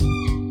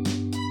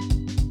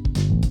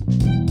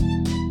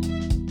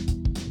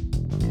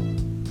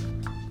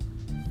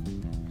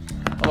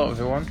Hello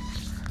everyone,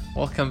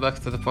 welcome back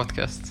to the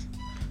podcast.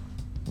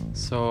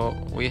 So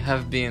we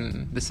have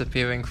been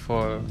disappearing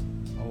for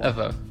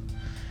ever,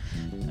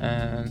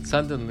 and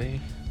suddenly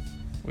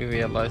we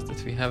realized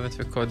that we haven't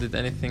recorded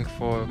anything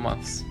for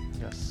months.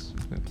 Yes.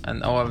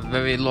 And our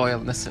very loyal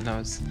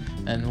listeners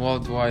and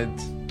worldwide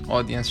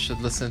audience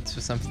should listen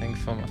to something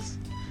from us.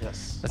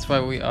 Yes. That's why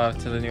we are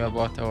telling you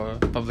about our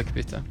public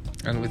beta.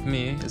 And with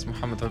me is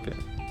Muhammad Rabi.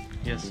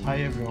 Yes.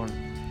 Hi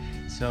everyone.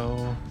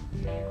 So,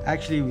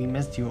 actually, we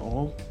missed you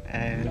all,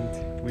 and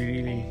we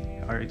really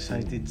are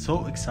excited.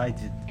 So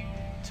excited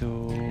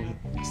to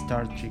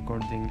start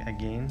recording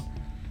again.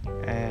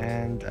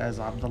 And as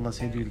Abdullah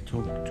said, we'll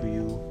talk to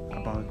you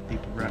about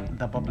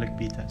the public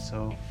beta.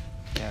 So,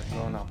 yeah,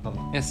 go on,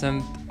 Abdullah. Yes,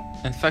 and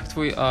in fact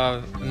we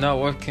are now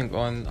working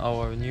on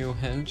our new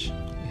hinge.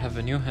 We have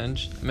a new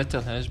hinge,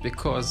 metal hinge,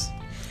 because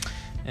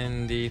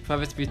in the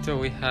private beta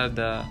we had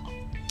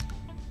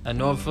a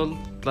novel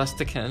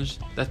plastic hinge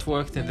that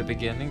worked in the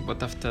beginning,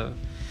 but after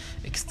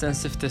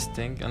extensive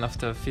testing and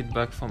after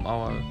feedback from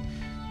our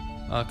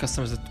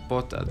customers that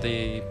bought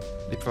the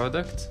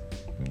product,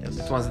 Yes.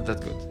 it wasn't that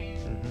good.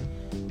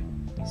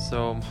 Mm-hmm.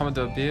 So Muhammad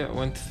Rabi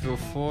went through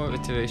 4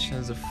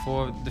 iterations of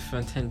 4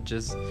 different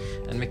hinges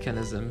and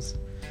mechanisms,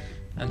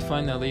 and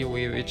finally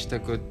we reached a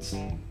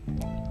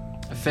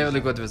fairly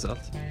good result,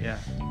 Yeah.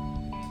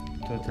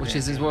 Totally. which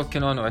is he's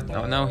working on right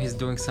now. Now he's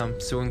doing some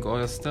sewing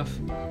oil stuff,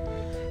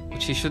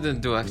 which he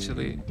shouldn't do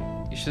actually.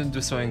 You shouldn't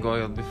do sewing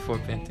oil before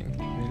painting.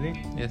 Really?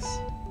 Yes,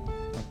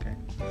 Okay.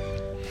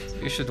 so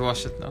you should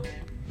wash it now.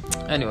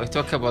 Anyway,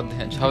 talk about the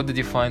hinge. How did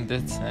you find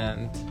it,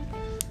 and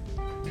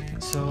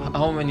So.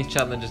 how many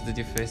challenges did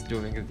you face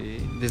during the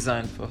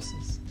design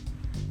process?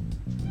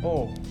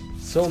 Oh,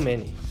 so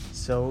many.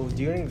 So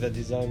during the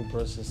design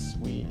process,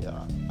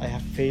 I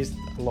have faced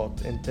a lot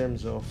in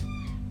terms of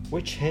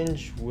which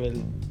hinge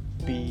will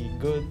be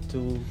good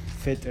to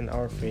fit in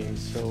our frame.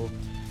 So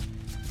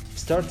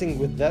starting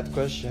with that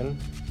question,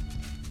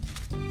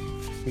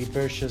 we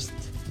purchased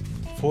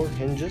 4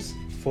 hinges,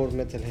 4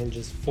 metal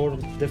hinges, 4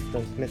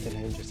 different metal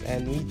hinges,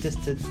 and we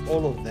tested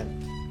all of them.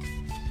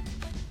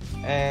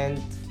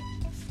 And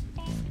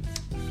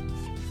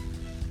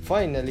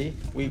finally,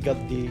 we got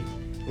the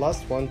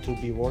last one to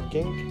be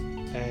working,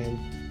 and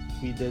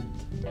we did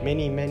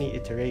many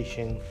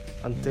iterations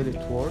until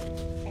it worked.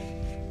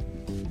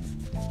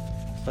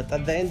 But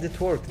at the end, it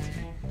worked,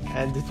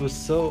 and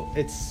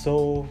it's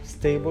so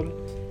stable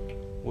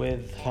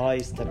with high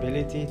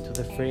stability to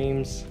the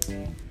frames.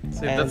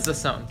 So And that's the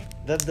sound.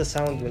 That's the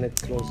sound when it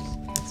closes.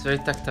 It's very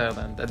tactile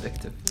and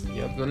addictive.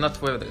 Yep. You'll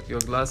not wear your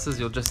glasses,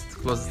 you'll just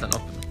close it and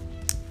open it.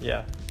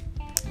 Yeah.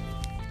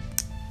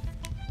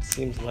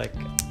 Seems like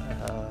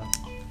a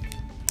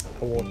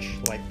watch,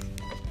 like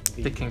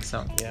the Ticking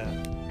sound. Yeah,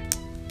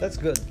 that's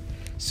good.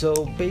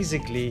 So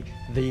basically,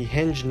 the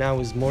hinge now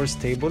is more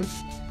stable,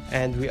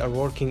 and we are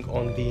working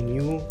on the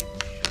new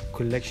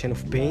collection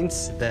of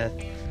paints that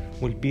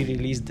will be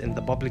released in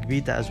the public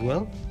beta as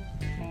well,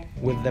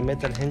 with the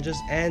metal hinges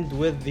and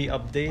with the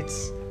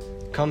updates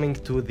coming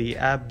to the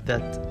app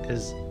that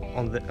is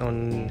on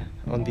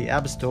the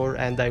App Store.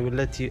 And I will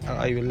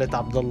let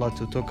Abdullah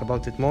to talk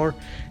about it more.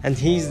 And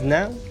he's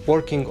now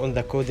working on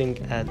the coding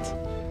at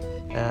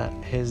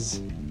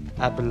his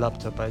Apple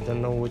laptop. I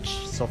don't know which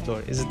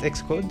software. Is it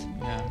Xcode?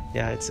 Yeah.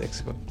 Yeah, it's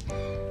Xcode.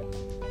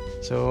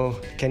 So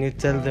can you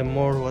tell them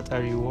more? What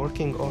are you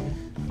working on?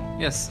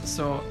 Yes,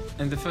 so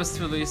in the first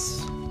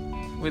release,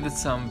 we did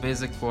some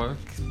basic work.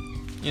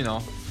 You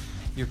know,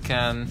 you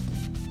can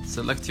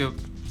select your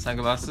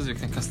sunglasses, you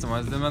can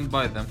customize them and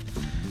buy them.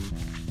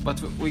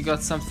 But we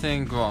got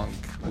something wrong,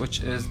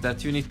 which is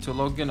that you need to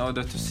log in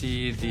order to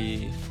see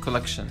the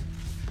collection,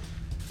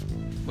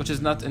 which is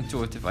not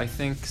intuitive. I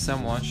think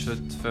someone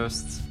should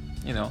first,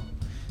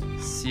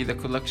 see the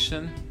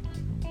collection,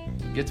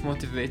 get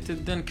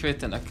motivated, then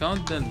create an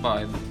account, then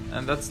buy them.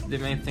 And that's the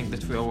main thing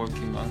that we are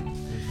working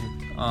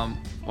on.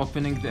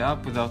 Opening the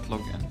app without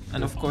login.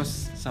 And of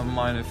course, some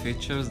minor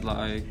features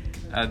like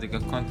adding a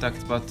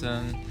contact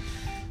button,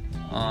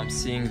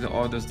 seeing the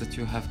orders that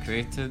you have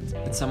created.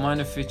 It's a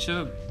minor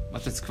feature,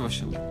 but it's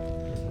crucial.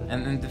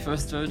 And in the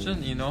first version,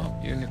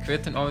 when you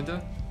create an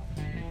order,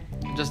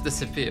 it just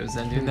disappears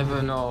and you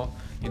never know.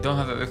 You don't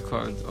have a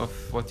record of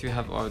what you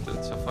have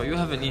ordered so far. You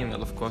have an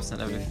email, of course,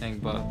 and everything,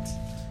 but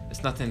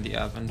it's not in the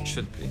app, and it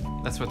should be.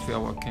 That's what we are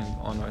working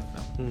on right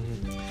now.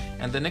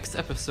 Mm-hmm. And the next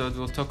episode,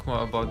 we'll talk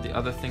more about the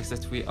other things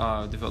that we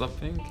are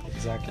developing.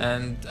 Exactly.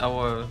 And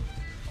our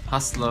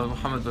hustler,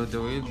 Muhammad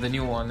Badawi, the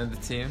new one in the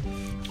team.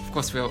 Of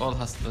course, we are all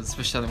hustlers,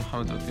 especially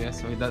Muhammad Badawi,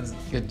 so he does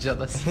get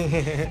jealous.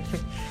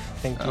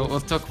 Thank you. We'll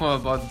talk more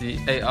about the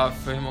AR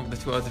framework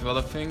that we are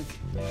developing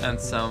and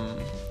some,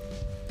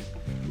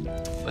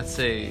 let's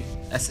say,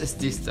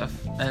 SSD stuff.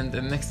 And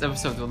in the next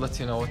episode, we'll let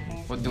you know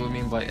what do we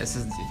mean by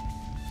SSD.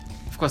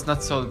 Of course,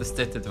 not solid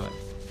state drive,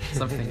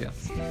 something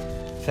else.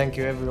 Thank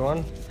you,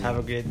 everyone. Have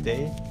a great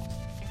day.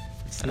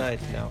 It's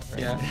night now, right?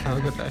 Yeah, have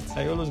a good night.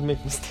 I always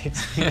make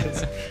mistakes.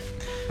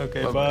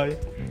 Okay, Bye-bye.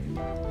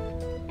 bye.